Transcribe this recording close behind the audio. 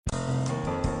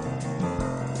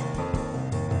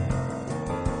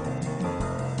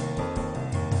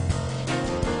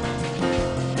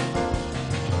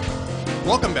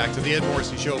Welcome back to the Ed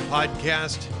Morrissey Show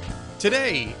podcast.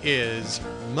 Today is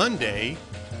Monday,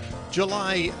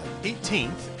 July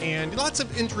 18th, and lots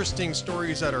of interesting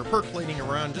stories that are percolating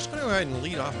around. Just going to go ahead and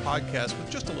lead off podcast with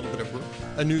just a little bit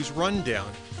of a news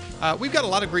rundown. We've got a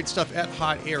lot of great stuff at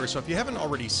Hot Air, so if you haven't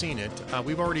already seen it,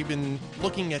 we've already been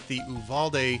looking at the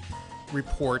Uvalde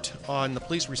report on the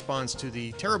police response to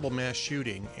the terrible mass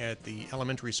shooting at the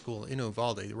elementary school in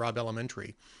Uvalde, the Robb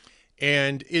Elementary.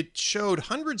 And it showed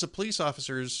hundreds of police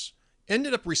officers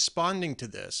ended up responding to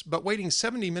this, but waiting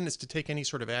 70 minutes to take any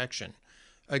sort of action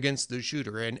against the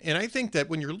shooter. And I think that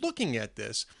when you're looking at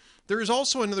this, there is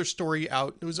also another story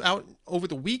out. It was out over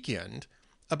the weekend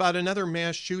about another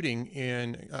mass shooting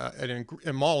in at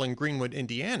a mall in Greenwood,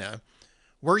 Indiana,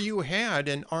 where you had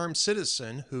an armed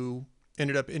citizen who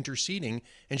ended up interceding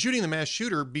and shooting the mass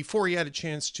shooter before he had a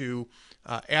chance to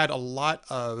add a lot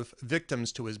of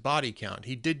victims to his body count.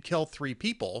 He did kill 3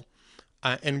 people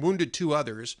and wounded 2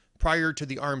 others prior to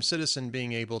the armed citizen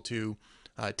being able to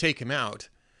take him out.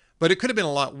 But it could have been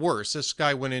a lot worse. This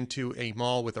guy went into a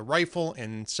mall with a rifle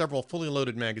and several fully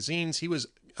loaded magazines. He was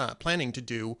planning to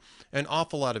do an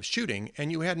awful lot of shooting,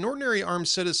 and you had an ordinary armed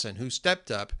citizen who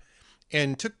stepped up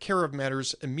and took care of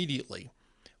matters immediately.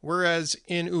 Whereas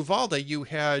in Uvalde, you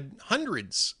had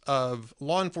hundreds of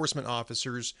law enforcement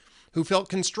officers who felt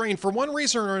constrained for one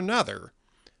reason or another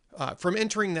from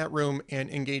entering that room and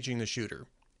engaging the shooter.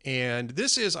 And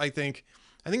this is, I think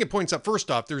it points out, first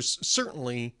off, there's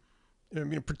certainly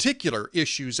particular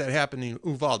issues that happen in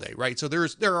Uvalde, right? So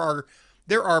there are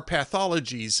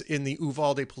pathologies in the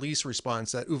Uvalde police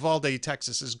response that Uvalde,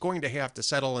 Texas is going to have to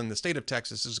settle, and the state of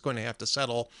Texas is going to have to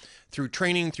settle through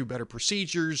training, through better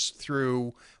procedures,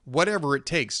 through whatever it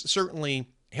takes. Certainly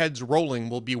heads rolling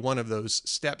will be one of those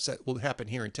steps that will happen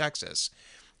here in Texas.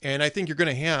 And I think you're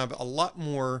going to have a lot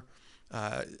more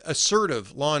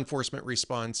assertive law enforcement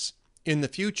response in the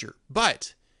future.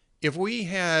 But if we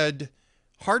had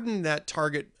hardened that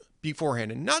target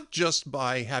beforehand, and not just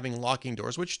by having locking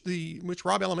doors, which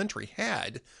Robb Elementary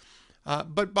had,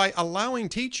 but by allowing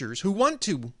teachers who want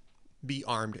to be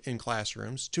armed in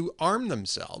classrooms to arm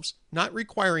themselves, not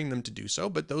requiring them to do so,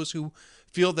 but those who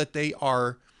feel that they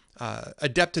are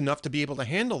adept enough to be able to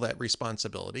handle that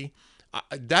responsibility.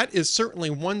 That is certainly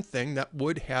one thing that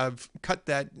would have cut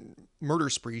that murder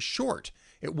spree short.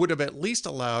 It would have at least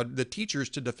allowed the teachers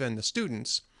to defend the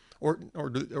students, or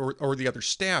the other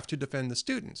staff to defend the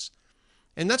students.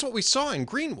 And that's what we saw in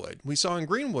Greenwood. We saw in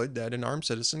Greenwood that an armed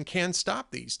citizen can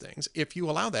stop these things if you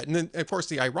allow that. And then, of course,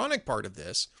 the ironic part of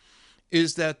this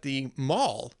is that the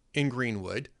mall in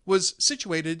Greenwood was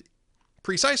situated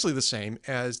precisely the same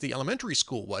as the elementary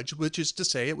school was, which is to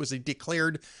say it was a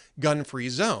declared gun-free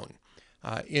zone.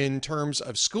 In terms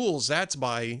of schools, that's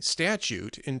by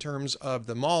statute. In terms of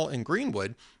the mall in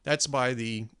Greenwood, that's by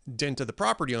the dint of the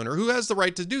property owner, who has the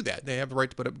right to do that. They have the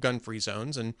right to put up gun-free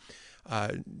zones, and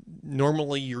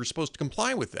normally you're supposed to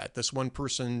comply with that. This one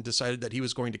person decided that he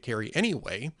was going to carry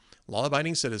anyway,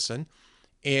 law-abiding citizen,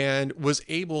 and was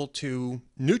able to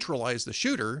neutralize the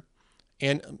shooter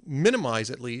and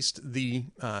minimize at least the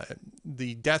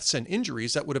deaths and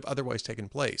injuries that would have otherwise taken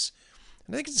place.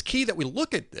 And I think it's key that we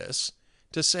look at this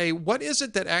to say, what is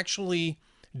it that actually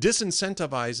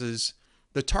disincentivizes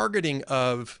the targeting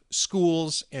of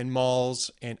schools and malls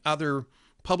and other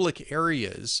public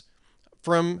areas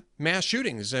from mass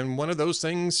shootings? And one of those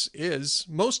things is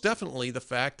most definitely the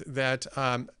fact that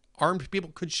armed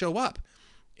people could show up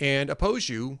and oppose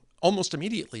you almost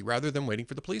immediately rather than waiting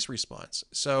for the police response.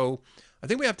 So I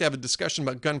think we have to have a discussion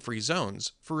about gun-free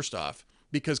zones, first off,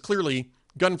 because clearly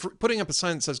putting up a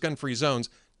sign that says gun-free zones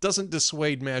doesn't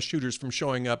dissuade mass shooters from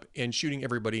showing up and shooting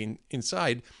everybody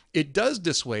inside. It does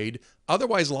dissuade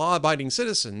otherwise law-abiding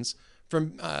citizens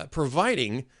from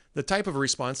providing the type of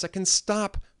response that can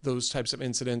stop those types of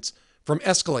incidents from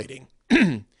escalating.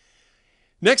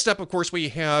 Next up, of course, we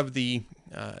have the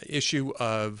issue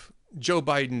of Joe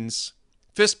Biden's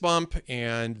fist bump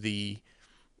and the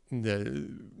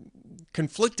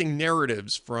conflicting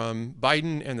narratives from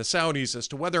Biden and the Saudis as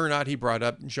to whether or not he brought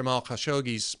up Jamal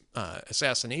Khashoggi's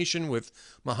assassination with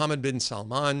Mohammed bin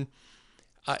Salman.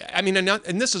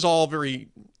 And this is all very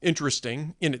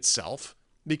interesting in itself,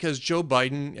 because Joe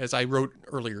Biden, as I wrote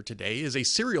earlier today, is a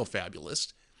serial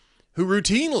fabulist who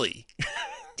routinely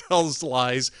tells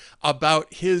lies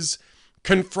about his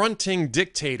confronting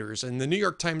dictators. And the New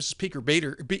York Times' Peter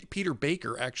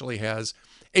Baker actually has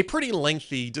a pretty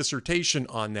lengthy dissertation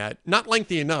on that. Not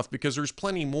lengthy enough, because there's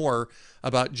plenty more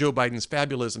about Joe Biden's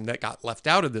fabulism that got left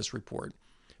out of this report.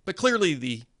 But clearly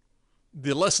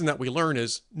the lesson that we learn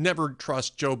is never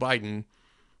trust Joe Biden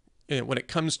when it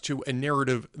comes to a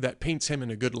narrative that paints him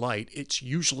in a good light, it's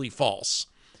usually false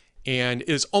and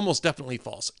is almost definitely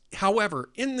false. However,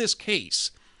 in this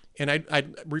case, and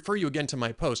I'd refer you again to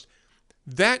my post,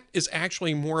 that is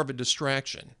actually more of a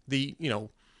distraction. Biden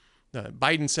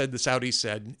said, the Saudis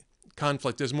said,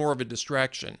 conflict is more of a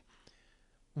distraction.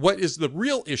 What is the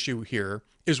real issue here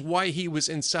is why he was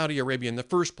in Saudi Arabia in the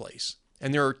first place.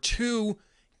 And there are two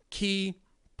key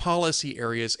policy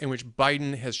areas in which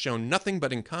Biden has shown nothing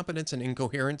but incompetence and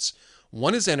incoherence.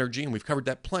 One is energy, and we've covered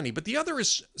that plenty, but the other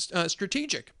is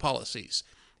strategic policies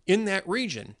in that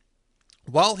region.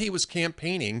 While he was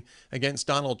campaigning against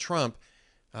Donald Trump,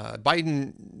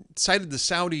 Biden cited the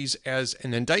Saudis as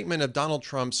an indictment of Donald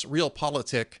Trump's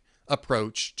realpolitik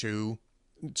approach to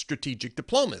strategic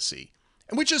diplomacy,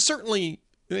 which is certainly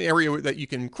an area that you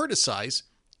can criticize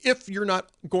if you're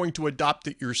not going to adopt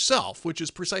it yourself, which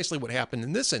is precisely what happened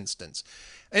in this instance.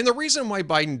 And the reason why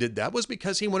Biden did that was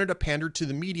because he wanted to pander to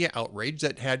the media outrage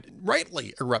that had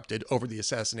rightly erupted over the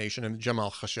assassination of Jamal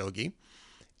Khashoggi.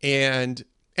 And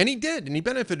he did, and he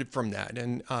benefited from that.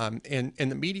 And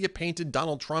the media painted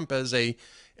Donald Trump as a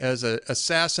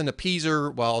assassin,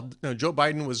 appeaser, while Joe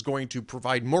Biden was going to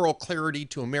provide moral clarity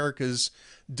to America's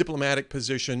diplomatic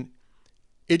position.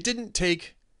 It didn't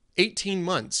take 18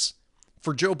 months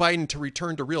for Joe Biden to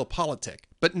return to realpolitik,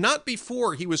 but not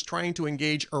before he was trying to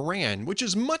engage Iran, which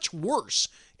is much worse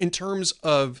in terms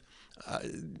of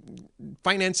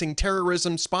financing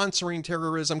terrorism, sponsoring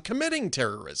terrorism, committing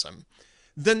terrorism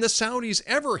than the Saudis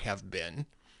ever have been.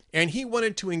 And he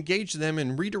wanted to engage them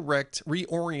and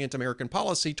reorient American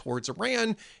policy towards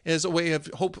Iran as a way of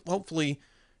hopefully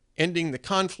ending the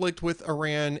conflict with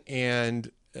Iran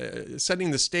and setting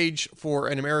the stage for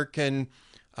an American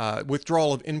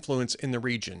withdrawal of influence in the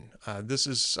region. This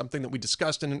is something that we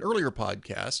discussed in an earlier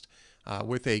podcast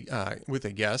with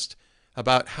a guest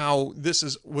about how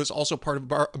this was also part of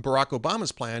Barack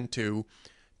Obama's plan to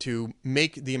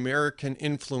make the American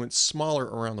influence smaller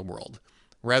around the world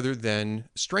rather than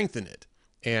strengthen it.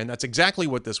 And that's exactly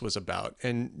what this was about.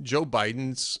 And Joe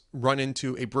Biden's run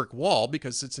into a brick wall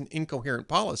because it's an incoherent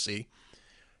policy.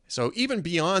 So even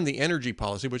beyond the energy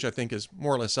policy, which I think is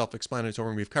more or less self-explanatory,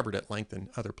 and we've covered at length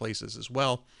in other places as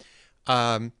well,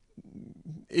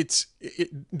 this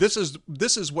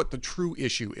is what the true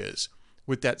issue is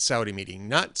with that Saudi meeting.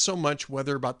 Not so much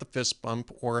whether about the fist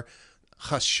bump or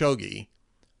Khashoggi,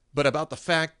 but about the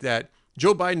fact that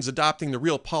Joe Biden's adopting the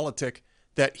realpolitik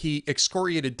that he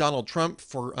excoriated Donald Trump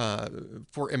for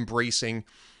embracing,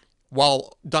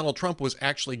 while Donald Trump was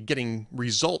actually getting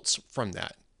results from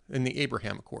that in the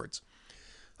Abraham Accords.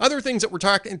 Other things that we're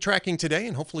tracking today,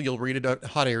 and hopefully you'll read it at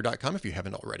hotair.com if you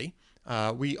haven't already.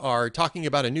 We are talking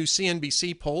about a new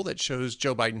CNBC poll that shows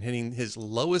Joe Biden hitting his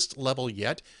lowest level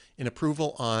yet in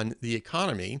approval on the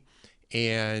economy,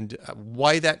 and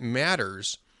why that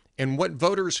matters, and what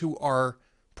voters who are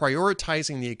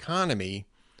prioritizing the economy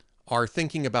are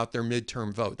thinking about their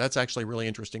midterm vote. That's actually a really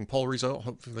interesting poll result.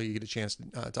 Hopefully you get a chance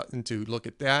to look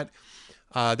at that.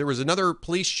 There was another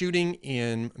police shooting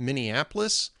in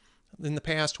Minneapolis in the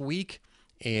past week,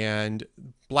 and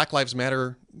Black Lives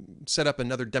Matter set up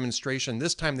another demonstration.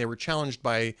 This time they were challenged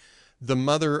by the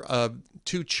mother of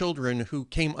two children who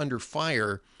came under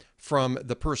fire from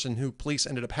the person who police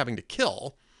ended up having to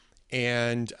kill,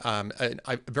 and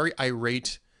a very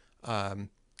irate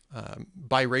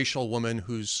biracial woman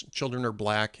whose children are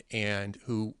black and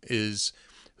who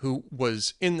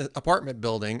was in the apartment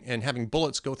building and having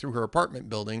bullets go through her apartment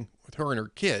building with her and her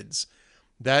kids.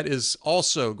 That is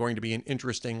also going to be an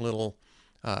interesting little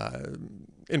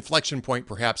inflection point,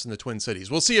 perhaps, in the Twin Cities.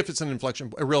 We'll see if it's a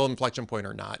real inflection point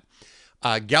or not.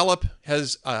 Gallup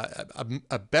has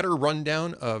a better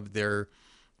rundown of their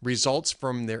results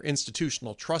from their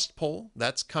institutional trust poll.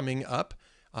 That's coming up.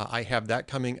 I have that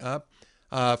coming up.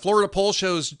 Florida poll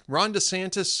shows Ron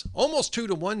DeSantis almost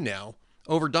 2-1 now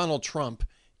over Donald Trump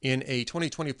in a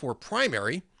 2024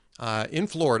 primary in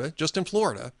Florida, just in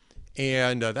Florida.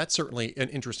 And that's certainly an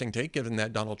interesting take, given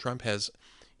that Donald Trump has,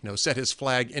 set his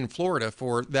flag in Florida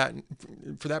for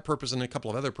that purpose and a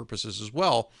couple of other purposes as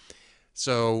well.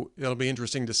 So it'll be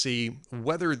interesting to see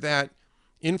whether that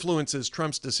influences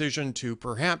Trump's decision to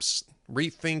perhaps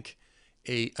rethink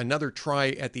another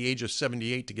try at the age of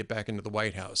 78 to get back into the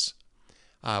White House.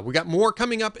 We got more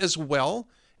coming up as well.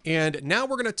 And now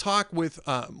we're going to talk with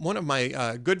one of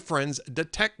my good friends, the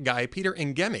tech guy, Peter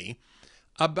Ingemi,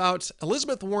 about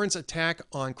Elizabeth Warren's attack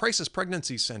on crisis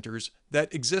pregnancy centers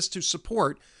that exist to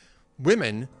support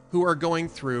women who are going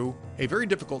through a very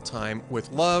difficult time with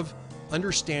love,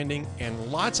 understanding,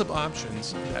 and lots of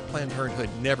options that Planned Parenthood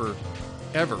never,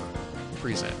 ever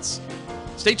presents.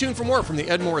 Stay tuned for more from the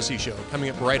Ed Morrissey Show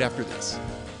coming up right after this.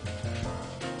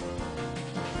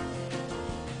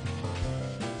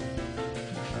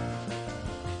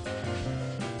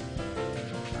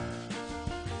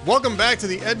 Welcome back to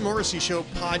the Ed Morrissey Show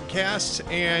podcast,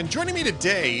 and joining me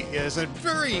today is a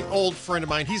very old friend of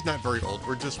mine. He's not very old.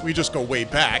 We just go way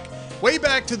back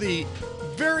to the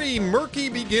very murky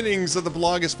beginnings of the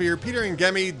blogosphere. Peter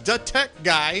Ingemi, DaTech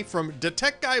Guy from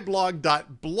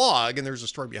DaTechBuyBlog.blog, and there's a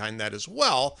story behind that as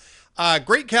well.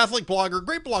 Great Catholic blogger,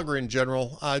 great blogger in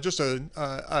general. Just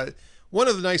one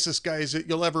of the nicest guys that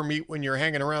you'll ever meet when you're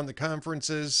hanging around the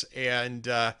conferences, and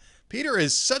Peter,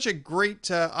 is such a great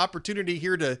opportunity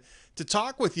here to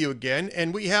talk with you again,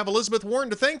 and we have Elizabeth Warren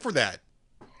to thank for that.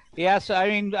 Yes, I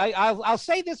mean, I'll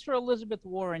say this for Elizabeth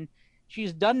Warren.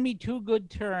 She's done me two good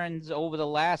turns over the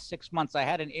last 6 months. I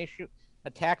had a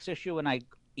tax issue, and I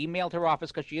emailed her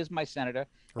office because she is my senator,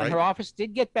 right. And her office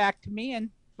did get back to me and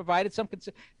provided some.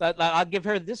 I'll give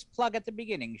her this plug at the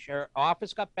beginning. Her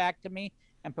office got back to me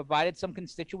and provided some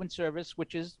constituent service,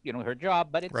 which is, her job,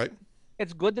 but it's right.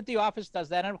 It's good that the office does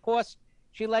that. And of course,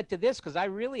 she led to this because I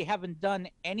really haven't done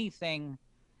anything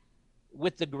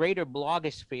with the greater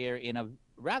blogosphere in a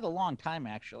rather long time,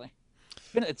 actually.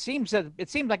 It seems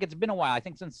like it's been a while. I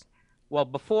think since,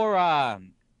 before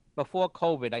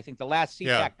COVID. I think the last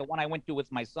CPAC, the one I went to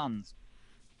with my sons.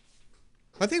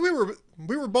 I think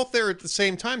we were both there at the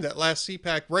same time, that last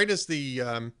CPAC, right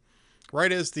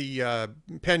as the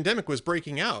pandemic was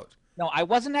breaking out. No, I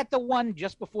wasn't at the one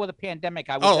just before the pandemic.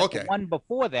 I was at the one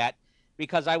before that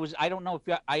because I don't know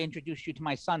if I introduced you to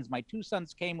my sons. My two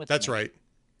sons came with me. That's right.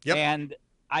 Yep. And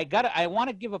I want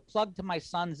to give a plug to my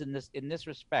sons in this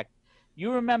respect.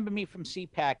 You remember me from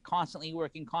CPAC, constantly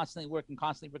working, constantly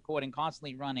recording,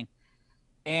 constantly running.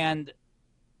 And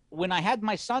when I had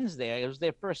my sons there, it was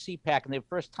their first CPAC and their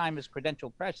first time as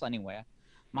credentialed press anywhere.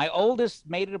 My oldest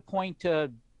made it a point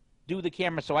to do the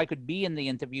camera so I could be in the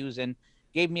interviews and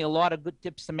gave me a lot of good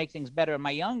tips to make things better. And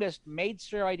my youngest made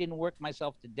sure I didn't work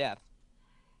myself to death.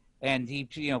 And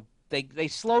they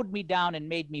slowed me down and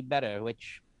made me better,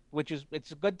 which is,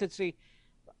 it's good to see.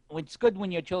 It's good when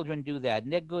your children do that.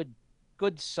 And they're good,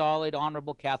 solid,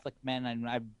 honorable Catholic men. And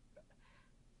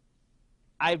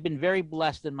I've been very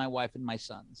blessed in my wife and my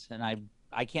sons, and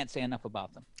I can't say enough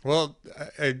about them. Well,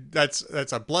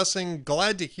 that's a blessing.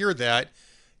 Glad to hear that.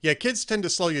 Yeah, kids tend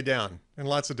to slow you down in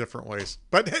lots of different ways,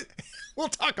 but we'll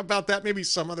talk about that maybe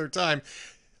some other time.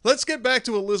 Let's get back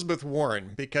to Elizabeth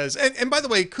Warren, because, and by the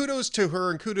way, kudos to her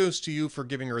and kudos to you for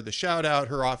giving her the shout out,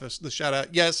 her office, the shout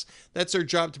out. Yes, that's their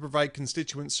job, to provide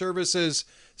constituent services.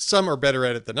 Some are better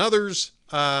at it than others.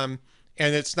 And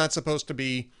it's not supposed to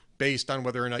be based on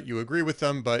whether or not you agree with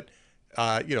them, but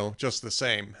just the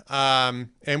same.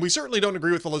 And we certainly don't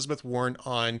agree with Elizabeth Warren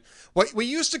on what we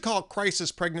used to call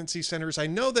crisis pregnancy centers. I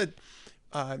know that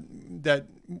that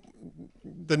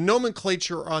the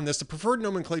nomenclature on this, the preferred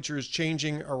nomenclature, is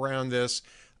changing around this.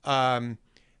 But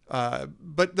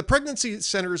the pregnancy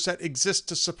centers that exist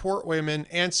to support women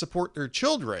and support their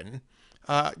children,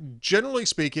 generally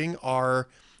speaking, are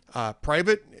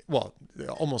private. Well,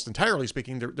 almost entirely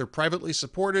speaking, they're privately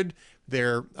supported. They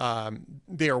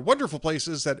are wonderful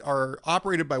places that are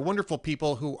operated by wonderful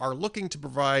people who are looking to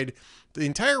provide the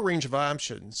entire range of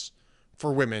options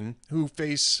for women who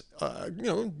face,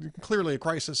 clearly a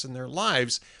crisis in their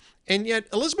lives. And yet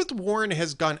Elizabeth Warren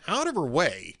has gone out of her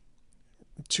way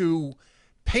to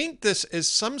paint this as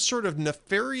some sort of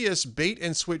nefarious bait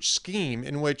and switch scheme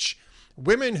in which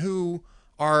women who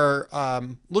are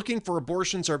looking for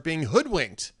abortions are being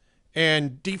hoodwinked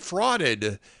and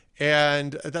defrauded,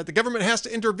 and that the government has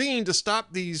to intervene to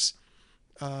stop these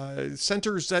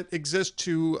centers that exist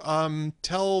to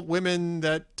tell women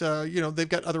that they've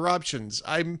got other options.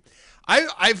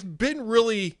 I've been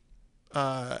really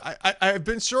I've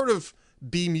been sort of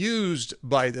bemused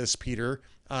by this, Peter.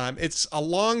 It's a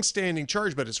long-standing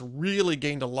charge, but it's really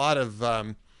gained a lot of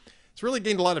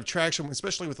traction,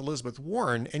 especially with Elizabeth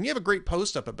Warren. And you have a great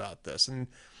post up about this. And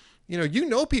you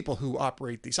know people who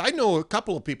operate these. I know a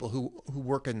couple of people who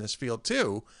work in this field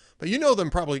too, but you know them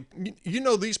probably,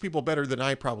 these people better than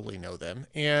I probably know them.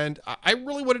 And I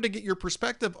really wanted to get your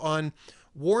perspective on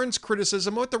Warren's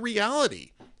criticism, what the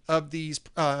reality of these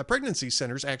pregnancy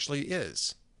centers actually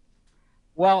is.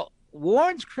 Well,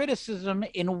 Warren's criticism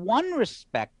in one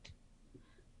respect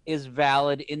is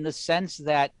valid in the sense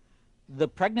that the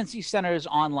pregnancy centers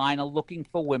online are looking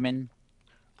for women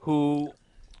who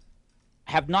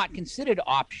have not considered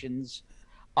options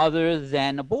other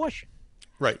than abortion.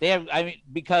 Right.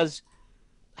 Because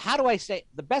how do I say,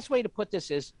 the best way to put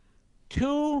this is,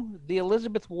 to the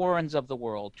Elizabeth Warrens of the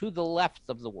world, to the left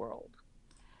of the world,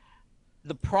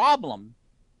 the problem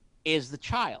is the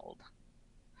child.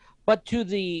 But to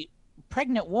the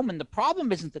pregnant woman, the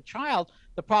problem isn't the child.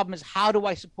 The problem is, how do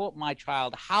I support my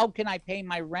child? How can I pay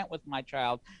my rent with my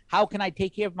child? How can I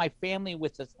take care of my family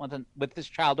with this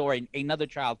child or another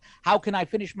child? How can I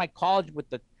finish my college with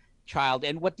the child?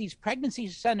 And what these pregnancy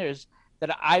centers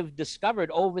that I've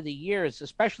discovered over the years,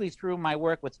 especially through my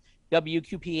work with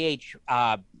WQPH,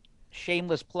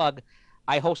 shameless plug,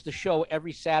 I host a show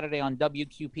every Saturday on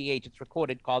WQPH. It's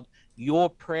recorded, called Your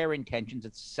Prayer Intentions.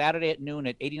 It's Saturday at noon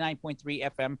at 89.3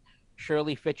 FM,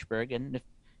 Shirley, Fitchburg. And if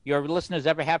your listeners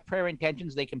ever have prayer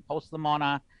intentions, they can post them on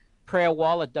our prayer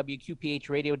wall at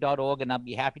WQPHradio.org, and I'll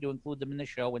be happy to include them in the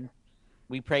show. And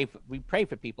we pray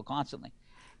for people constantly.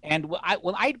 And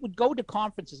I would go to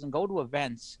conferences and go to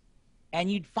events, and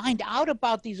you'd find out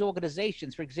about these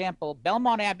organizations. For example,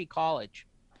 Belmont Abbey College,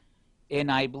 in,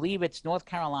 I believe it's North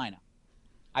Carolina.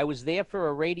 I was there for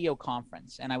a radio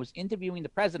conference, and I was interviewing the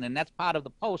president, and that's part of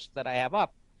the post that I have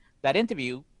up, that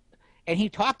interview. And he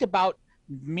talked about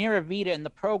Mira Vita and the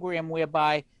program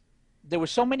whereby there were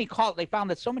so many they found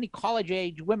that so many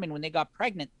college-age women, when they got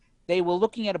pregnant, they were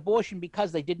looking at abortion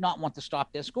because they did not want to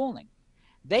stop their schooling.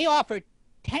 They offered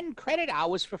 10 credit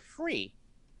hours for free.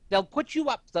 They'll put you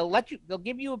up, they'll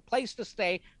give you a place to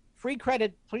stay, free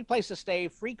place to stay,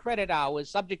 free credit hours,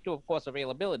 subject to, of course,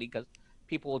 availability, because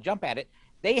people will jump at it.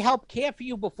 They help care for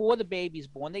you before the baby's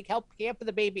born. They help care for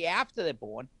the baby after they're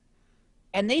born.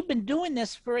 And they've been doing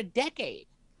this for a decade.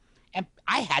 And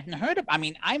I hadn't heard of, I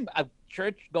mean, I'm a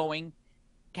church-going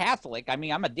Catholic. I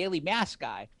mean, I'm a daily mass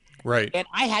guy. Right. And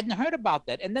I hadn't heard about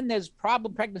that. And then there's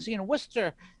problem pregnancy in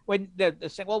Worcester, when they're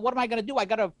saying, well, what am I going to do? I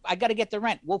got to get the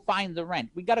rent. We'll find the rent.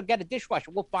 We got to get a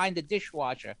dishwasher. We'll find a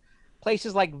dishwasher.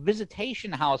 Places like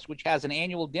Visitation House, which has an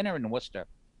annual dinner in Worcester,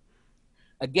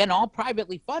 again, all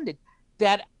privately funded,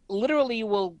 that literally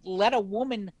will let a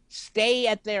woman stay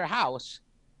at their house,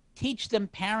 teach them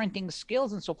parenting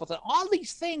skills and so forth. And all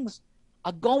these things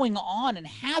are going on and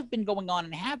have been going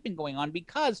on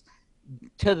because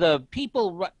to the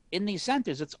people in these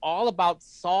centers, it's all about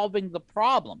solving the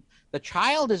problem. The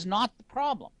child is not the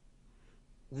problem.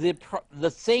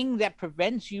 The thing that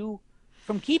prevents you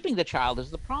from keeping the child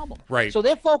is the problem. Right. So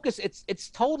their focus, it's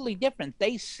totally different.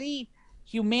 They see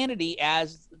humanity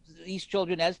as these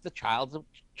children as the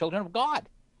children of God.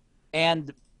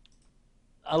 And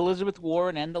Elizabeth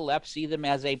Warren and the left see them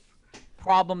as a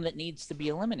problem that needs to be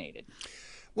eliminated.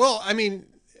 Well, I mean,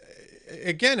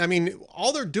 again, I mean,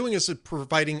 all they're doing is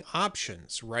providing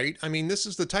options, right? I mean, this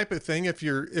is the type of thing, if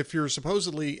you're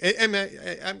supposedly,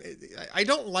 I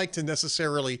don't like to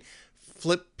necessarily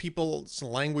flip people's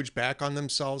language back on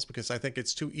themselves, because I think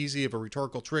it's too easy of a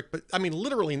rhetorical trick. But I mean,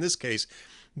 literally in this case,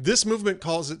 this movement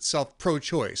calls itself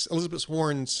pro-choice. Elizabeth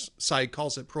Warren's side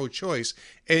calls it pro-choice.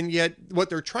 And yet what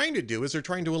they're trying to do is they're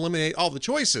trying to eliminate all the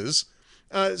choices,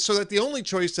 so that the only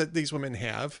choice that these women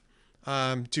have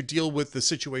to deal with the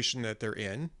situation that they're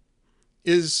in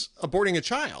is aborting a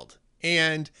child.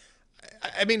 And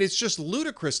I mean, it's just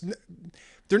ludicrous.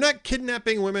 They're not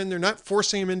kidnapping women. They're not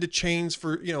forcing them into chains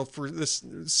for this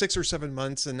 6 or 7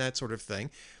 months and that sort of thing.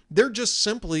 They're just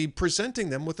simply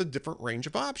presenting them with a different range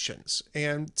of options.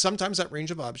 And sometimes that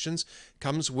range of options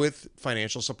comes with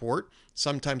financial support.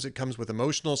 Sometimes it comes with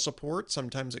emotional support.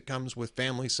 Sometimes it comes with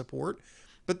family support.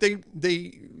 But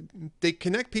they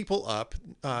connect people up.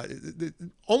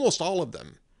 Almost all of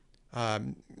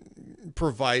them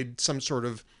provide some sort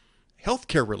of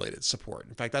healthcare related support.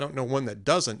 In fact, I don't know one that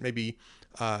doesn't. Maybe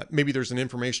there's an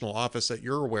informational office that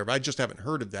you're aware of. I just haven't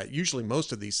heard of that. Usually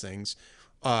most of these things,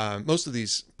 most of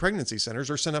these pregnancy centers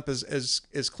are set up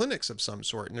as clinics of some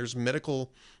sort, and there's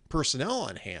medical personnel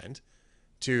on hand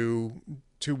to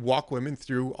walk women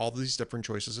through all these different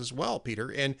choices as well,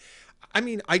 Peter. And I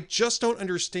mean, I just don't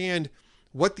understand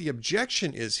what the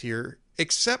objection is here,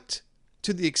 except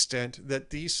to the extent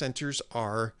that these centers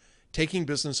are taking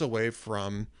business away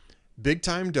from big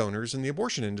time donors in the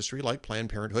abortion industry, like Planned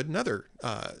Parenthood and other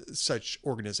such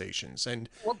organizations. And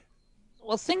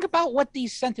well, think about what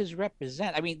these centers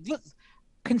represent. I mean, look,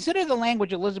 consider the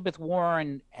language Elizabeth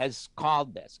Warren has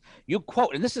called this. You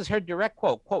quote, and this is her direct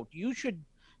quote, "You should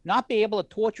not be able to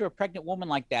torture a pregnant woman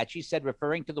like that," she said,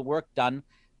 referring to the work done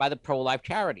by the pro-life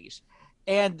charities.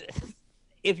 And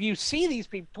if you see these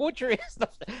people, torture is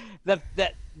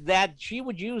that she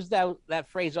would use that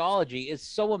phraseology is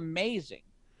so amazing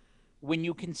when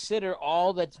you consider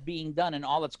all that's being done and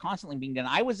all that's constantly being done.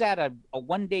 I was at a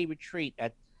one-day retreat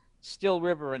at Still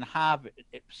River in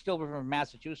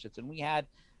Massachusetts, and we had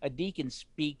a deacon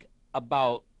speak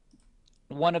about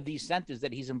one of these centers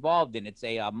that he's involved in. It's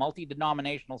a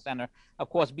multi-denominational center.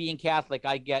 Of course, being Catholic,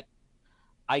 I get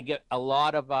a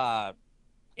lot of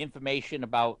information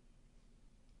about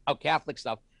Catholic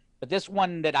stuff, but this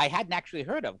one that I hadn't actually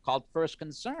heard of called First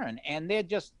Concern, and they're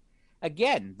just,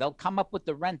 again, they'll come up with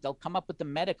the rent, they'll come up with the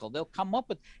medical, they'll come up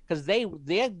with, because they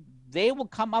will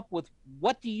come up with,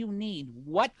 what do you need,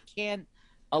 what can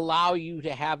allow you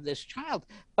to have this child.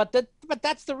 But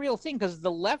that's the real thing, because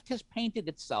the left has painted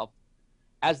itself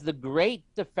as the great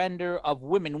defender of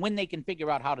women, when they can figure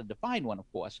out how to define one, of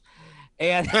course,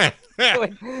 and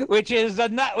which is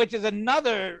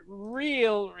another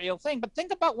real thing. But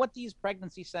think about what these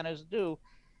pregnancy centers do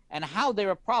and how they're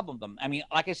a problem. I mean,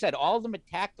 like I said, all of them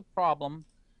attack the problem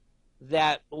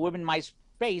that women might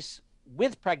face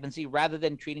with pregnancy rather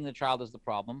than treating the child as the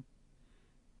problem.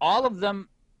 All of them,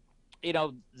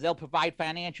 they'll provide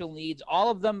financial needs.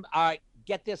 All of them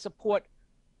get their support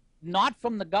not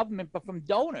from the government, but from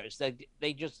donors.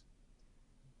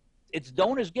 It's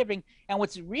donors giving. And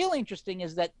what's real interesting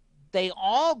is that they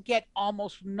all get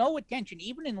almost no attention,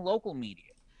 even in local media.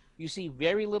 You see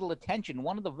very little attention.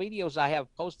 One of the videos I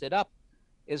have posted up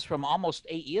is from almost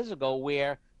 8 years ago,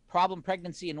 where problem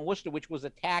pregnancy in Worcester, which was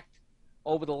attacked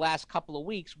over the last couple of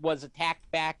weeks, was attacked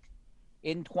back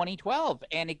in 2012,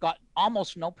 and it got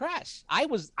almost no press. I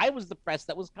was the press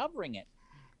that was covering it.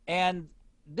 And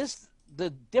the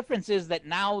difference is that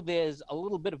now there's a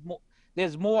little bit of more,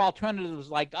 there's more alternatives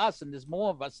like us, and there's more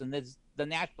of us, and there's the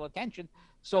national attention.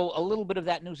 So a little bit of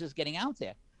that news is getting out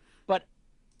there. But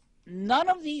none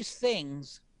of these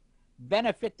things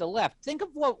benefit the left. Think of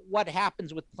what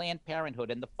happens with Planned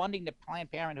Parenthood and the funding that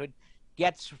Planned Parenthood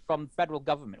gets from federal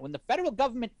government. When the federal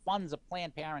government funds a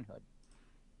Planned Parenthood,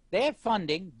 they're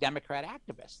funding Democrat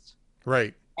activists.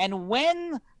 Right. And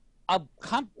when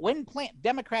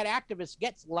Democrat activists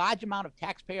gets large amount of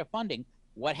taxpayer funding,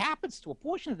 what happens to a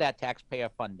portion of that taxpayer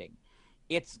funding?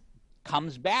 It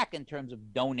comes back in terms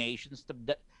of donations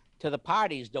to the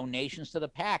parties, donations to the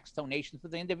PACs, donations to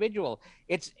the individual.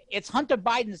 It's Hunter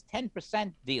Biden's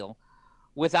 10% deal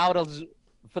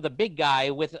for the big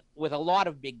guy with a lot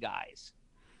of big guys.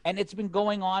 And it's been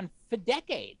going on for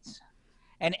decades.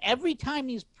 And every time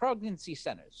these pregnancy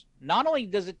centers, not only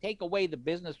does it take away the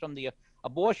business from the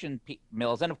abortion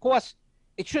mills, and of course,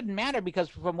 it shouldn't matter, because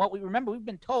from what we remember, we've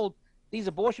been told these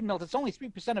abortion mills, it's only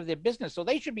 3% of their business, so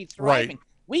they should be thriving.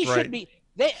 Right. Should be,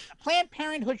 Planned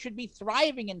Parenthood should be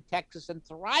thriving in Texas and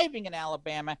thriving in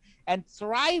Alabama and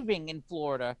thriving in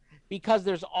Florida, because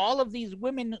there's all of these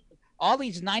women, all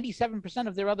these 97%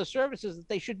 of their other services that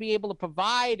they should be able to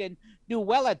provide and do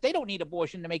well at. They don't need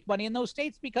abortion to make money in those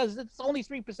states because it's only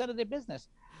 3% of their business.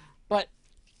 But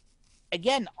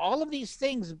again, all of these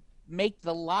things make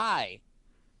the lie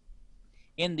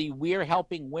in the "we're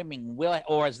helping women,"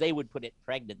 or as they would put it,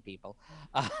 pregnant people.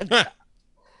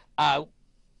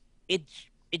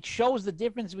 It shows the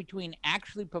difference between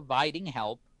actually providing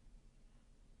help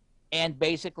and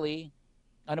basically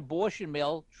an abortion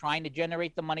mill trying to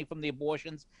generate the money from the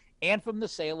abortions and from the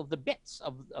sale of the bits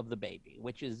of the baby,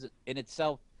 which is in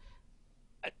itself,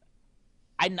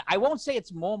 I won't say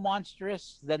it's more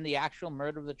monstrous than the actual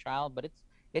murder of the child, but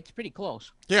it's pretty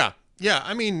close. Yeah.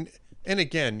 I mean, and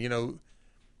again,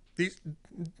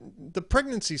 the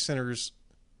pregnancy centers,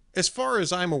 as far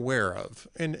as I'm aware of,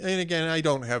 and again, I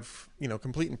don't have,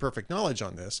 complete and perfect knowledge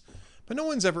on this, but no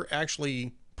one's ever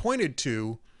actually pointed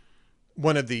to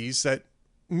one of these that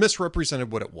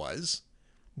misrepresented what it was,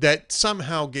 that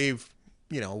somehow gave,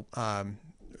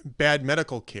 bad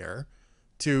medical care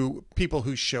to people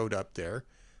who showed up there,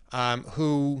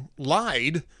 who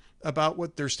lied about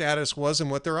what their status was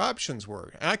and what their options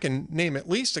were. I can name at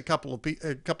least a couple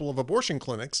of abortion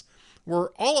clinics where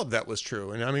all of that was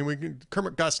true. And I mean,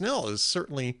 Kermit Gosnell is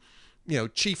certainly,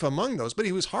 chief among those, but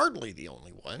he was hardly the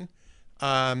only one.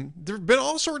 There have been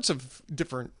all sorts of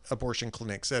different abortion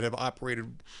clinics that have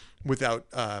operated without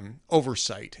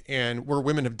oversight, and where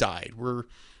women have died, where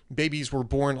babies were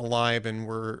born alive and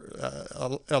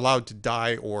were allowed to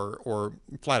die or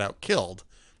flat out killed.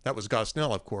 That was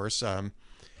Gosnell, of course.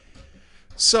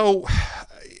 So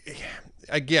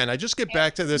again, I just get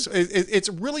back to this. It's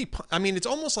really, it's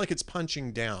almost like it's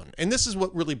punching down. And this is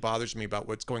what really bothers me about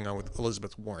what's going on with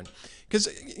Elizabeth Warren. Because,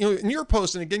 in your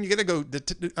post, and again, you got to go to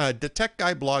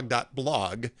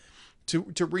DaTechBuyBlog.blog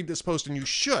to read this post, and you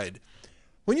should.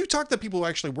 When you talk to people who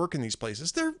actually work in these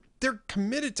places, they're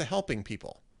committed to helping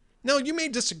people. Now, you may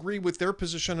disagree with their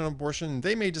position on abortion, and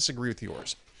they may disagree with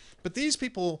yours. But these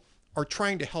people are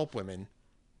trying to help women.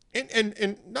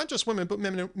 And not just women, but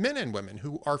men and women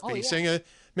who are facing a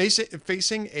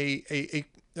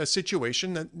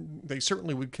situation that they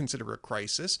certainly would consider a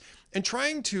crisis, and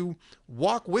trying to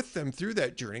walk with them through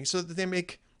that journey so that they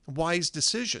make wise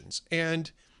decisions.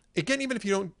 And again, even if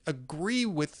you don't agree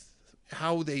with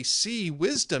how they see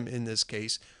wisdom in this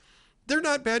case, they're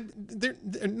not bad. They're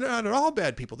not at all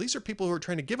bad people. These are people who are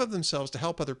trying to give of themselves to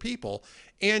help other people,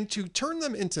 and to turn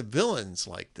them into villains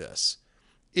like this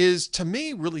is, to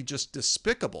me, really just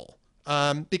despicable.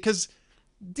 Because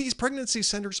these pregnancy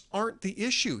centers aren't the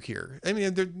issue here. I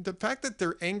mean, the fact that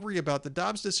they're angry about the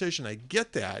Dobbs decision, I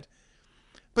get that.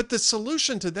 But the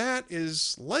solution to that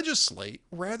is legislate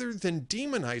rather than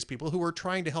demonize people who are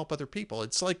trying to help other people.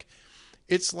 It's like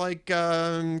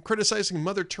criticizing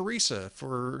Mother Teresa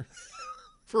for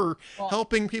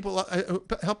helping people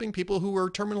who are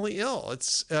terminally ill.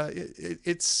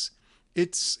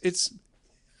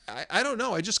 I don't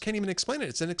know. I just can't even explain it.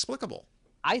 It's inexplicable.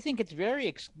 I think it's very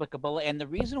explicable, and the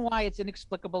reason why it's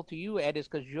inexplicable to you, Ed, is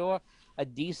because you're a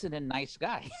decent and nice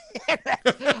guy.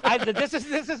 This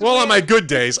is well, on my good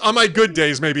days,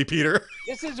 maybe, Peter.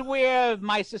 This is where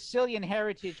my Sicilian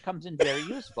heritage comes in very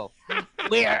useful.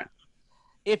 Where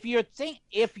if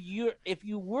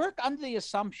you work under the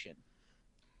assumption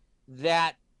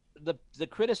that the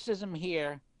criticism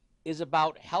here is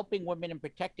about helping women and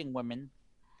protecting women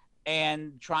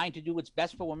and trying to do what's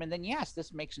best for women, then yes,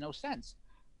 this makes no sense.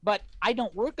 But I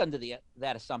don't work under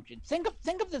that assumption. Think of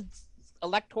the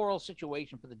electoral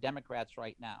situation for the Democrats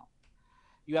right now.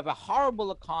 You have a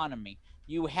horrible economy.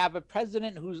 You have a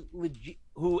president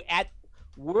who at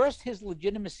worst his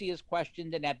legitimacy is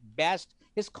questioned, and at best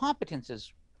his competence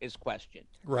is questioned.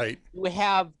 Right. You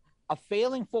have a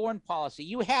failing foreign policy.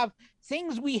 You have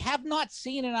things we have not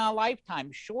seen in our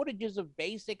lifetime, shortages of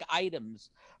basic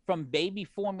items, from baby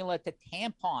formula to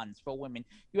tampons for women.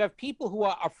 You have people who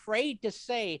are afraid to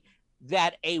say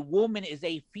that a woman is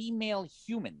a female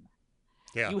human.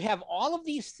 Yeah. You have all of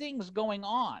these things going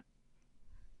on,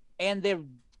 and they're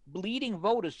bleeding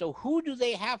voters. So who do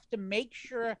they have to make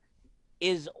sure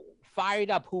is fired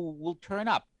up, who will turn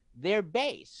up? Their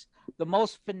base, the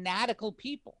most fanatical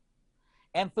people.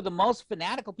 And for the most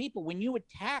fanatical people, when you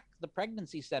attack the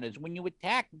pregnancy centers, when you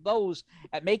attack those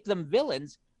that make them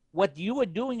villains, what you are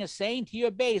doing is saying to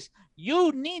your base,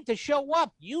 you need to show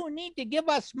up. You need to give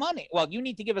us money. Well, you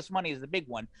need to give us money is the big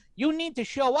one. You need to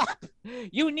show up.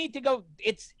 You need to go.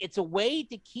 It's a way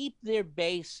to keep their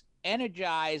base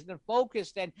energized and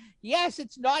focused. And yes,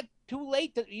 it's not too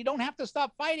late. You don't have to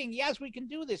stop fighting. Yes, we can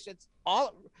do this. It's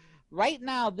all right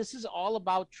now. This is all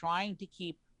about trying to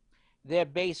keep their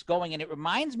base going. And it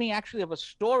reminds me actually of a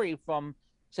story from,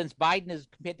 since Biden is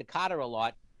compared to Carter a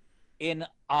lot, in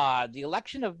the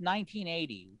election of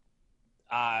 1980,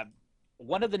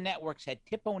 one of the networks had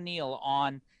Tip O'Neill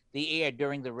on the air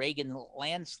during the Reagan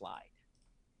landslide.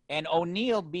 And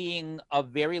O'Neill, being a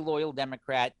very loyal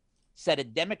Democrat, said a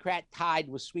Democrat tide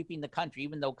was sweeping the country,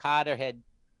 even though Carter had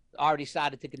already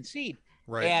started to concede.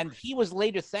 Right. And he was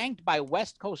later thanked by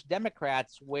West Coast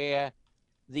Democrats, where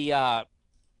the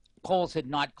polls had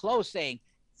not closed, saying,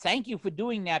 thank you for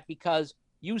doing that, because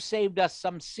you saved us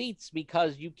some seats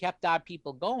because you kept our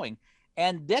people going.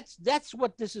 And that's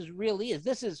what this is really is.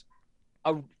 This is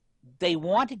they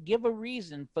want to give a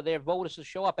reason for their voters to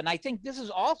show up. And I think this is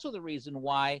also the reason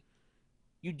why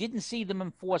you didn't see them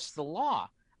enforce the law.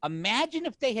 Imagine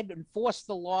if they had enforced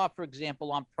the law, for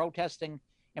example, on protesting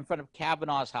in front of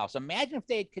Kavanaugh's house. Imagine if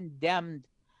they had condemned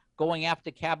going after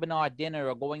Kavanaugh dinner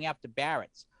or going after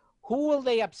Barrett's. Who will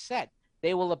they upset?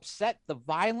 They will upset the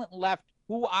violent left,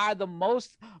 who are the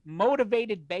most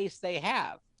motivated base they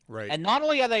have. Right. And not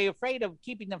only are they afraid of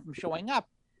keeping them from showing up,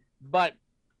 but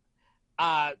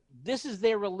this is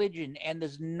their religion, and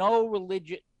there's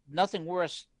nothing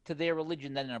worse to their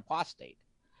religion than an apostate.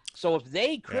 So if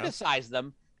they criticize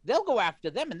them, they'll go after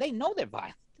them, and they know they're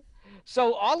violent.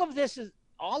 So all of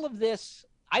this,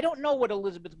 I don't know what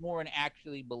Elizabeth Warren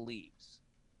actually believes.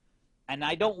 And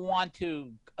I don't want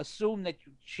to assume that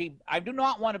I do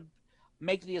not want to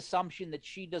make the assumption that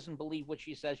she doesn't believe what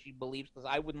she says she believes, because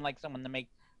I wouldn't like someone to make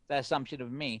that assumption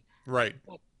of me. Right.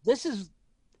 But this is,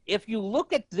 if you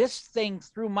look at this thing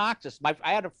through Marxists,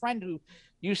 I had a friend who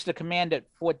used to command at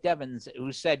Fort Devens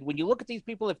who said, when you look at these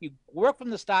people, if you work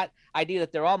from the start, idea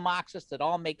that they're all Marxists, that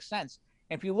all makes sense.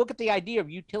 And if you look at the idea of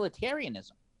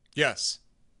utilitarianism, yes,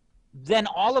 then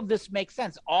all of this makes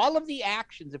sense. All of the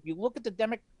actions, if you look at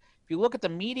if you look at the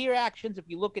media actions, if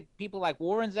you look at people like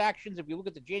Warren's actions, if you look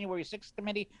at the January 6th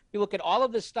committee, if you look at all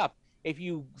of this stuff, if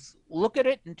you look at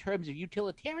it in terms of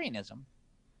utilitarianism,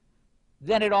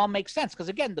 then it all makes sense. Because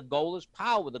again, the goal is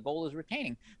power, the goal is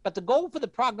retaining. But the goal for the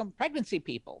pregnancy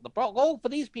people, the goal for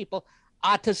these people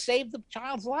are to save the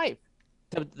child's life.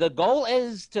 The goal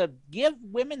is to give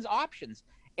women's options.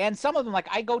 And some of them, like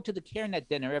I go to the CareNet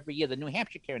dinner every year, the New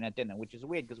Hampshire CareNet dinner, which is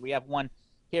weird because we have one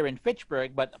here in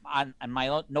Fitchburg, but on my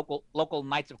local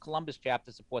Knights of Columbus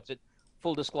chapter supports it.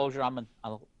 Full disclosure, I'm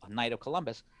a Knight of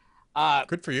Columbus.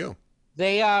 Good for you.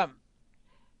 they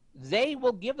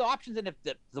will give the options, and if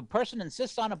the person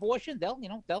insists on abortion, they're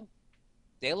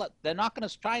not going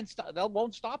to try and stop. They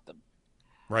won't stop them.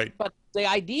 Right. But the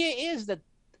idea is that,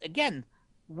 again,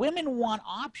 women want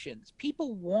options.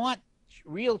 People want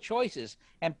real choices,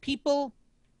 and people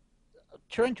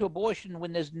turn to abortion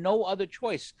when there's no other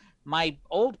choice. My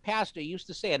old pastor used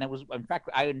to say, and it was, in fact,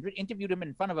 I interviewed him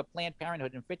in front of a Planned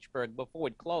Parenthood in Fitchburg before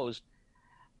it closed,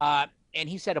 and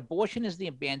he said, abortion is the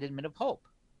abandonment of hope.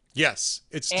 Yes,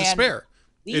 it's And despair.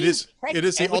 It is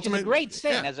the ultimate. Which is a great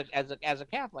sin, yeah. as a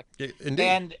Catholic. Yeah, indeed.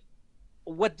 And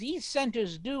what these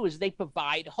centers do is they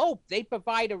provide hope. They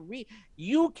provide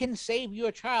you can save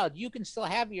your child. You can still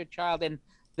have your child. And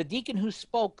the deacon who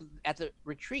spoke at the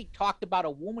retreat talked about a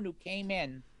woman who came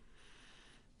in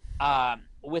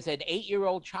with an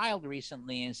 8-year-old child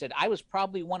recently and said, I was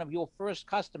probably one of your first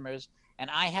customers, and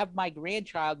I have my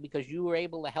grandchild because you were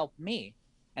able to help me.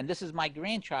 And this is my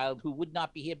grandchild who would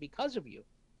not be here because of you.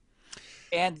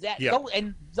 And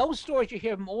those stories you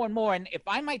hear more and more. And if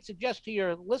I might suggest to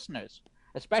your listeners,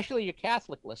 especially your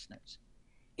Catholic listeners,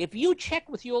 if you check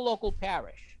with your local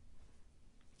parish,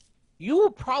 you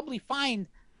will probably find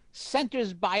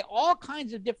centers by all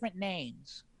kinds of different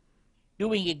names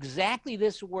doing exactly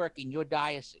this work in your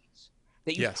diocese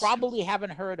that you probably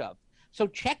haven't heard of. So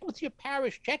check with your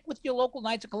parish, check with your local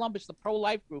Knights of Columbus, the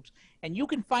pro-life groups, and you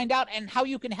can find out and how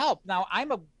you can help. Now,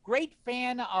 I'm a great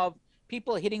fan of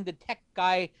people hitting the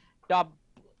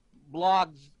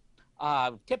DaTechBuyBlog's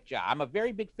tip jar. I'm a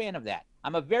very big fan of that.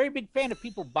 I'm a very big fan of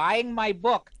people buying my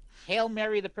book, Hail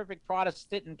Mary, the Perfect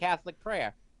Protestant and Catholic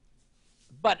Prayer.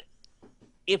 But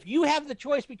if you have the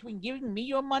choice between giving me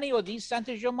your money or these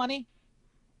centers your money,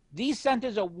 these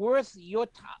centers are worth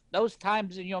those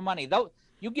times and your money. Though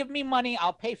you give me money,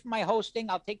 I'll pay for my hosting.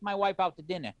 I'll take my wife out to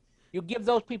dinner. You give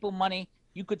those people money,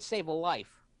 you could save a life.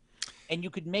 And you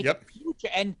could make a future,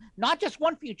 and not just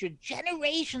one future,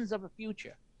 generations of a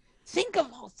future. Think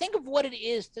of what it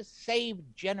is to save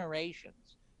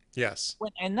generations. Yes.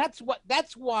 And that's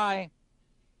why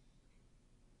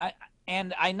I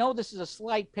know this is a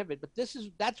slight pivot, but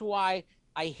that's why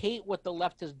I hate what the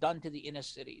left has done to the inner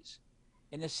cities,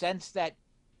 in the sense that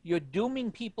you're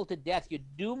dooming people to death, you're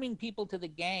dooming people to the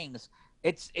gangs.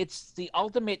 It's the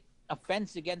ultimate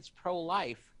offense against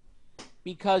pro-life,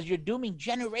 because you're dooming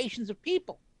generations of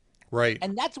people. Right.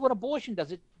 And that's what abortion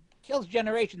does. It kills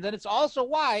generations. And it's also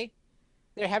why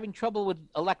they're having trouble with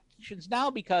elections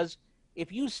now, because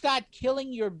if you start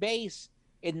killing your base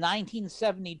in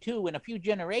 1972, in a few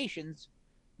generations,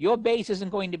 your base isn't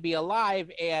going to be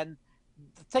alive. And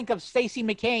think of Stacey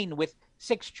McCain with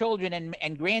 6 children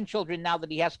and grandchildren now that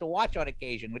he has to watch on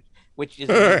occasion, which is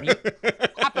I'm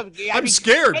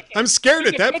scared. I'm scared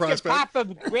at that prospect. Pop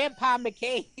of Grandpa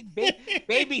McCain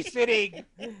babysitting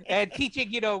and teaching,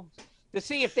 to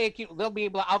see if they'll be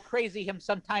able to out crazy him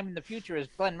sometime in the future, as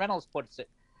Glenn Reynolds puts it,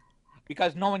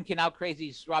 because no one can out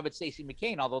crazy Robert Stacey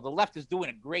McCain, although the left is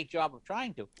doing a great job of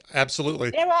trying to.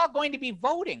 Absolutely. They're all going to be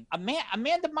voting.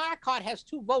 Amanda Marcotte has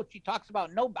 2 votes. She talks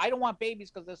about, no, I don't want babies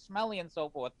because they're smelly and so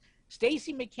forth.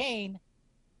 Stacey McCain,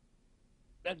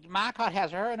 Marcotte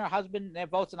has her and her husband, their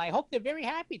votes, and I hope they're very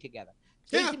happy together.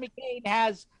 Stacey McCain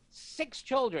has 6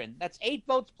 children. That's 8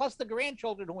 votes plus the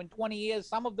grandchildren, who in 20 years,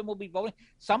 some of them will be voting.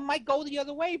 Some might go the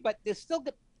other way, but there's still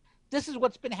this is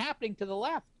what's been happening to the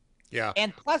left. Yeah.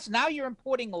 And plus, now you're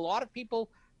importing a lot of people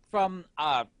from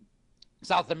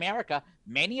South America,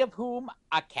 many of whom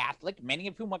are Catholic, many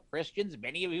of whom are Christians,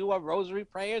 many of whom are rosary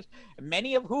prayers,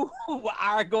 many of whom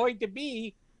are going to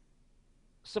be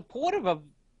supportive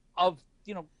of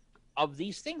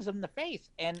these things in the faith.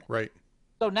 And right.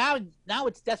 So now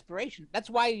it's desperation. That's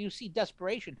why you see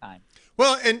desperation time.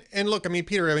 Well, and look, I mean,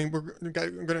 Peter, we're going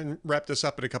to wrap this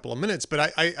up in a couple of minutes,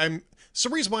 but I'm it's the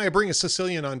reason why I bring a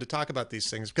Sicilian on to talk about these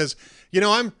things, because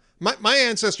my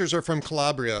ancestors are from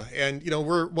Calabria, and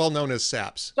we're well known as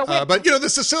saps. So but the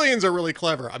Sicilians are really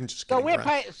clever. I'm just kidding.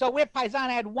 So we're Paisan.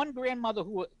 I had one grandmother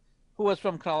who was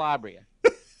from Calabria.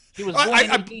 He was born in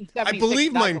 1876. I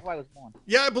believe I was born.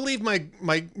 Yeah, I believe my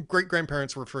great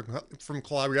grandparents were from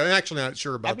Calabria. I'm actually not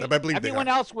sure about that, but I believe everyone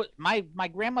else was. My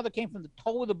grandmother came from the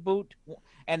toe of the boot,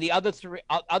 and the other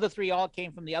three all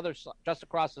came from the other, just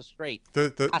across the strait.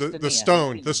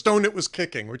 The stone it was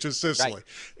kicking, which is Sicily. Right.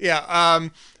 Yeah,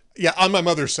 yeah, on my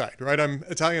mother's side, right? I'm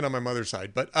Italian on my mother's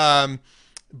side, but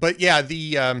yeah,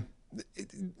 it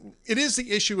is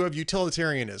the issue of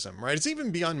utilitarianism, right? It's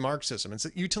even beyond Marxism. It's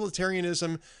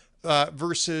utilitarianism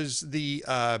versus the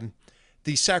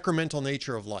sacramental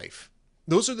nature of life.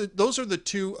 Those are the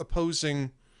 2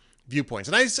 opposing viewpoints.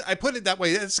 And I put it that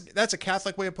way. That's a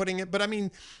Catholic way of putting it, but I mean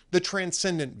the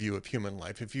transcendent view of human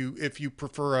life, if you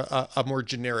prefer a more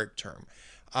generic term.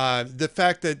 The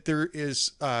fact that there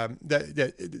is a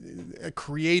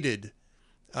created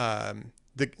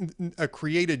a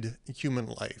created human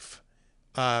life,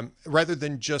 rather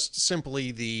than just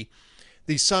simply the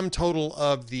sum total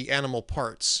of the animal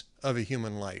parts of a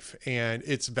human life and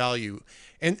its value.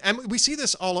 And we see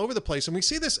this all over the place. And we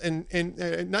see this in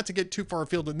not to get too far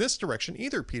afield in this direction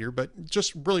either, Peter, but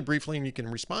just really briefly, and you can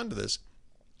respond to this.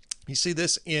 You see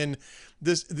this in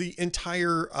the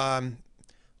entire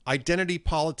identity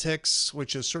politics,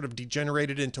 which is sort of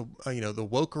degenerated into, the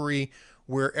wokery,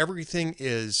 where everything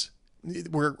is,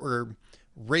 where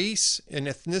race and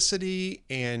ethnicity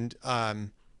and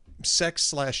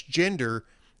sex/gender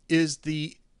is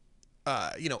the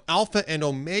alpha and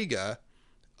omega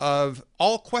of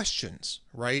all questions,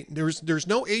 right? There's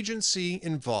no agency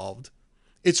involved.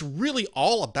 It's really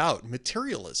all about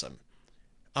materialism.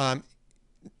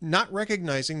 Not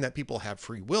recognizing that people have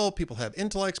free will, people have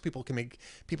intellects, people can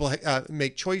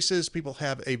make choices, people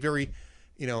have a very,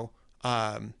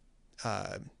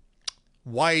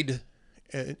 wide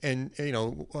and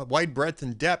wide breadth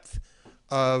and depth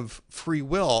of free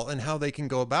will and how they can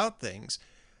go about things.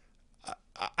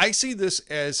 I see this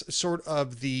as sort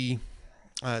of the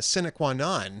sine qua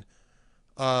non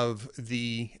of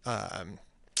the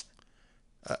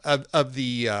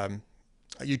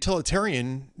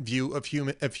utilitarian view of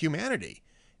humanity.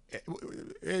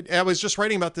 I was just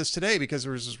writing about this today because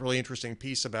there was this really interesting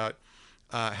piece about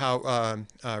how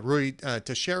Rui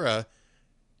Teixeira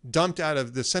dumped out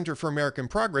of the Center for American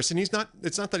Progress, and it's not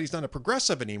that he's not a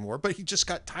progressive anymore, but he just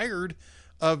got tired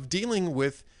of dealing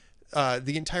with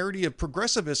the entirety of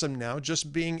progressivism now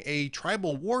just being a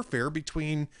tribal warfare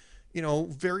between,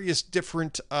 various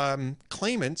different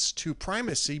claimants to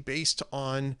primacy based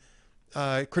on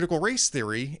critical race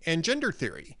theory and gender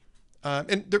theory,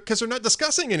 and because they're not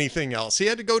discussing anything else. He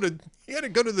had to go to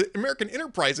the American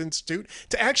Enterprise Institute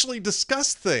to actually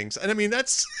discuss things, and I mean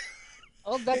that's.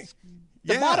 Oh, that's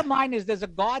the bottom line is there's a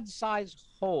God-sized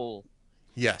hole.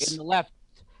 Yes. In the left,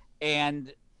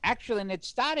 and actually, and it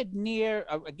started near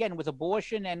again with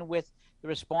abortion and with the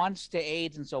response to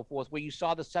AIDS and so forth, where you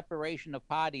saw the separation of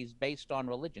parties based on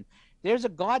religion. There's a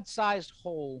God-sized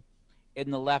hole in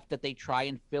the left that they try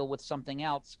and fill with something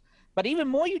else. But even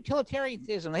more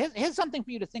utilitarianism. Here's something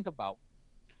for you to think about.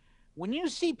 When you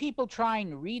see people try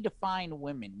and redefine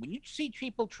women, when you see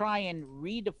people try and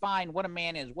redefine what a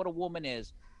man is, what a woman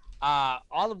is,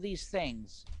 all of these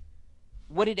things,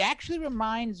 what it actually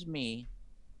reminds me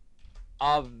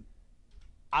of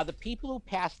are the people who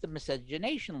passed the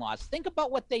miscegenation laws. Think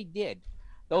about what they did.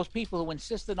 Those people who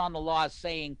insisted on the laws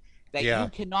saying that you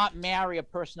cannot marry a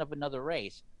person of another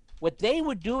race. What they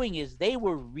were doing is they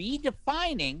were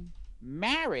redefining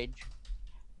marriage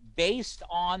based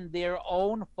on their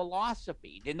own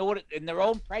philosophy, in their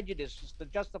own prejudices to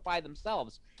justify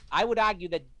themselves. I would argue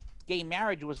that gay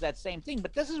marriage was that same thing,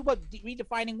 but this is what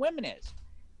redefining women is.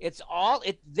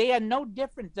 They are no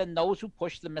different than those who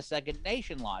push the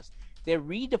miscegenation laws. They're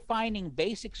redefining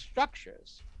basic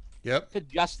structures to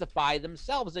justify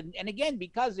themselves. And again,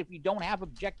 because if you don't have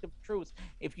objective truth,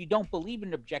 if you don't believe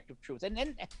in objective truth,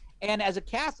 and as a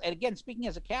Catholic, and again, speaking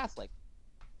as a Catholic,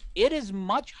 it is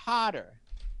much harder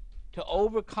to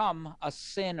overcome a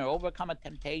sin or overcome a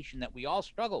temptation that we all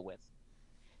struggle with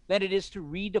than it is to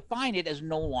redefine it as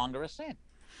no longer a sin.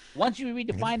 Once you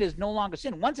redefine it as no longer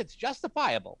sin, once it's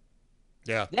justifiable,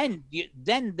 then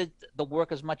the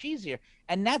work is much easier.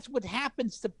 And that's what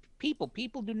happens to people.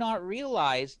 People do not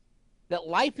realize that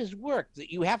life is work,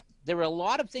 that there are a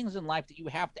lot of things in life that you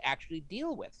have to actually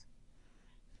deal with.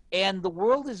 And the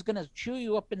world is going to chew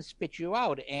you up and spit you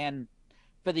out. And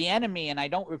for the enemy, and I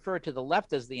don't refer to the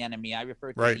left as the enemy, I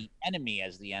refer to the enemy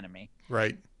as the enemy.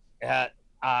 Right.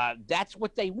 That's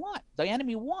what they want. The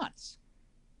enemy wants.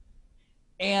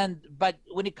 But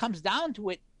when it comes down to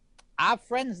it, our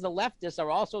friends, the leftists,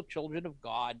 are also children of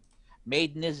God,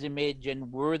 made in his image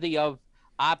and worthy of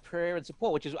our prayer and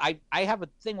support, which is, I have a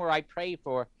thing where I pray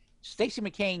for Stacey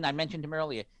McCain. I mentioned him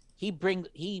earlier. He brings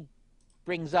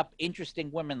up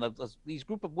interesting women, these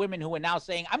group of women who are now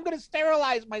saying, I'm going to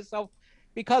sterilize myself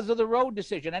because of the Roe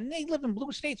decision. And they live in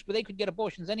blue states where they could get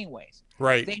abortions anyways.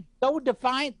 Right.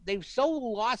 They've so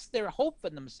lost their hope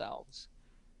in themselves.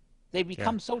 They've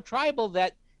become so tribal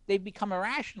that they've become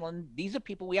irrational. And these are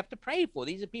people we have to pray for.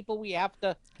 These are people we have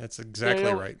to. That's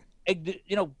exactly right.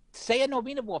 Say a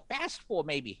novena or fast for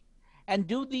maybe, and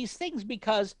do these things,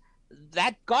 because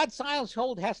that God-sized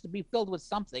hole has to be filled with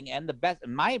something. And the best,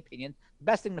 in my opinion, the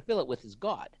best thing to fill it with is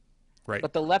God. Right.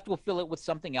 But the left will fill it with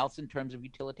something else in terms of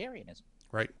utilitarianism.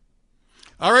 Right.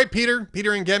 All right, Peter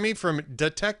Ingemi from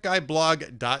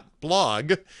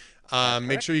DaTechBuyBlog.blog.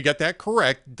 Make sure you get that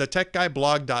correct.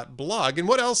 DaTechBuyBlog.blog. And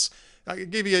what else? I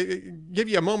give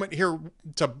you a moment here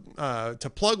to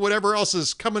plug whatever else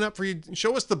is coming up for you.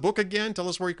 Show us the book again. Tell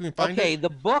us where you can find it. Okay, the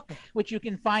book, which you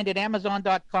can find at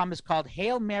Amazon.com, is called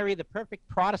Hail Mary, the Perfect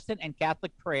Protestant and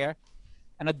Catholic Prayer.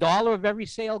 And $1 of every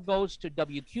sale goes to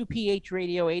WQPH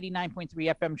Radio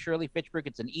 89.3 FM Shirley, Fitchburg.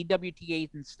 It's an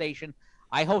EWTA station.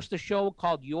 I host a show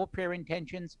called Your Prayer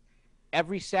Intentions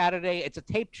every Saturday. It's a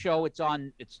taped show. It's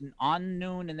on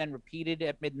noon and then repeated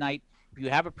at midnight. If you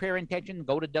have a prayer intention,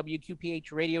 go to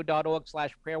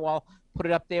WQPHradio.org/prayerwall. Put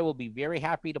it up there. We'll be very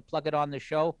happy to plug it on the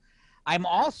show. I'm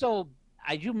also,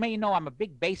 as you may know, I'm a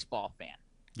big baseball fan.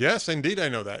 Yes, indeed, I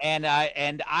know that. And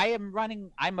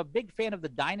I'm a big fan of the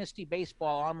Dynasty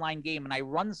Baseball online game, and I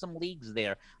run some leagues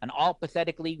there. An all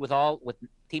pathetic league with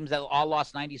teams that all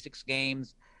lost 96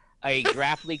 games, a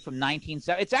draft league from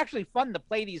 1970. It's actually fun to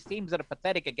play these teams that are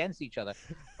pathetic against each other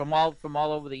from all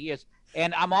over the years.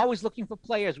 And I'm always looking for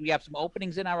players. We have some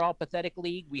openings in our all pathetic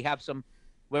league.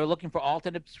 We're looking for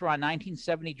alternates for our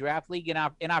 1970 draft league. In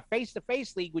our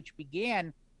face-to-face league, which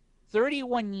began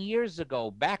 31 years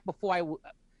ago, back before it was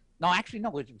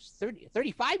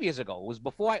 35 years ago. It was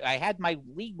before I had my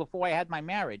league, before I had my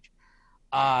marriage.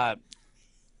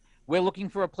 We're looking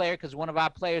for a player because one of our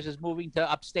players is moving to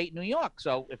upstate New York.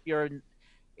 So if you're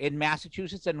in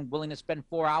Massachusetts and willing to spend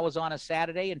 4 hours on a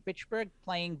Saturday in Fitchburg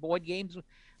playing board games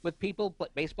with people,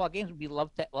 baseball games, we'd love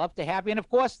to have you. And of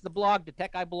course, the blog,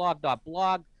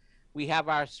 DaTechBuyBlog.blog. We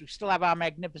still have our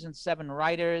Magnificent Seven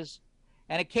writers,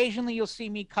 and occasionally you'll see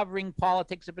me covering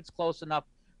politics if it's close enough,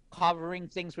 covering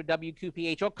things for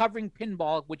WQPH, or covering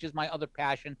pinball, which is my other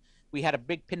passion. We had a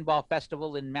big pinball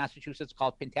festival in Massachusetts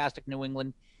called Fantastic New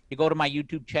England. You go to my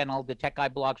YouTube channel, the Tech Guy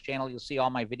Blogs channel, you'll see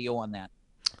all my video on that.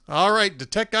 All right,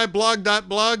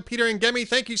 DaTechBuyBlog.blog. Peter Ingemi,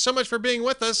 thank you so much for being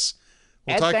with us.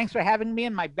 Ed, thanks for having me,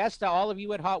 and my best to all of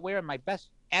you at Hotware, and my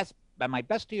best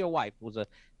to your wife, who was a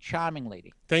charming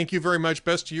lady. Thank you very much.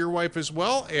 Best to your wife as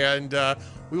well, and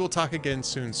we will talk again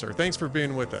soon, sir. Thanks for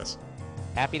being with us.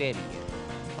 Happy to be here.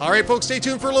 All right, folks, stay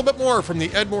tuned for a little bit more from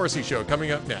the Ed Morrissey Show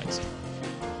coming up next.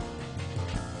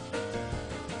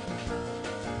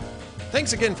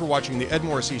 Thanks again for watching the Ed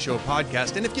Morrissey Show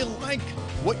podcast, and if you like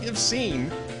what you've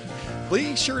seen,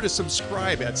 be sure to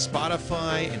subscribe at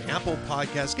Spotify and Apple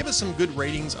Podcasts. Give us some good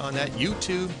ratings on that.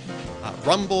 YouTube,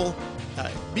 Rumble.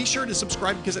 Be sure to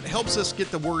subscribe because it helps us get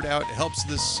the word out. It helps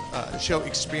this show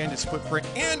expand its footprint.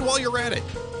 And while you're at it,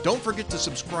 don't forget to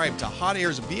subscribe to Hot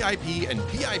Air's VIP and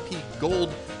VIP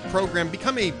Gold program.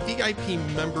 Become a VIP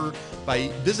member by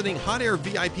visiting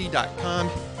hotairvip.com.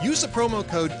 Use the promo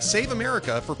code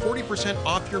SAVEAMERICA for 40%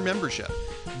 off your membership.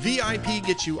 VIP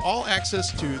gets you all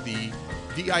access to the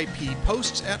VIP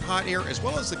posts at Hot Air as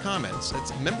well as the comments.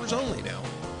 It's members only now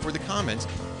for the comments.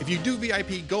 If you do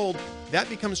VIP Gold, that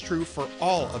becomes true for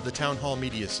all of the Town Hall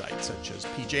media sites, such as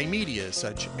PJ Media,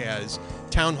 such as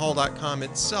townhall.com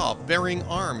itself, Bearing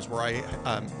Arms, where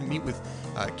I meet with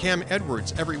Cam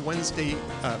Edwards every Wednesday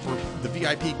for the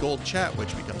VIP Gold Chat,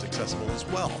 which becomes accessible as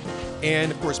well,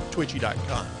 and of course,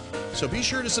 twitchy.com. So be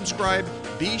sure to subscribe,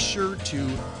 be sure to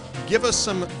give us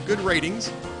some good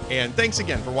ratings, and thanks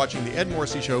again for watching the Ed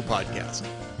Morrissey Show podcast.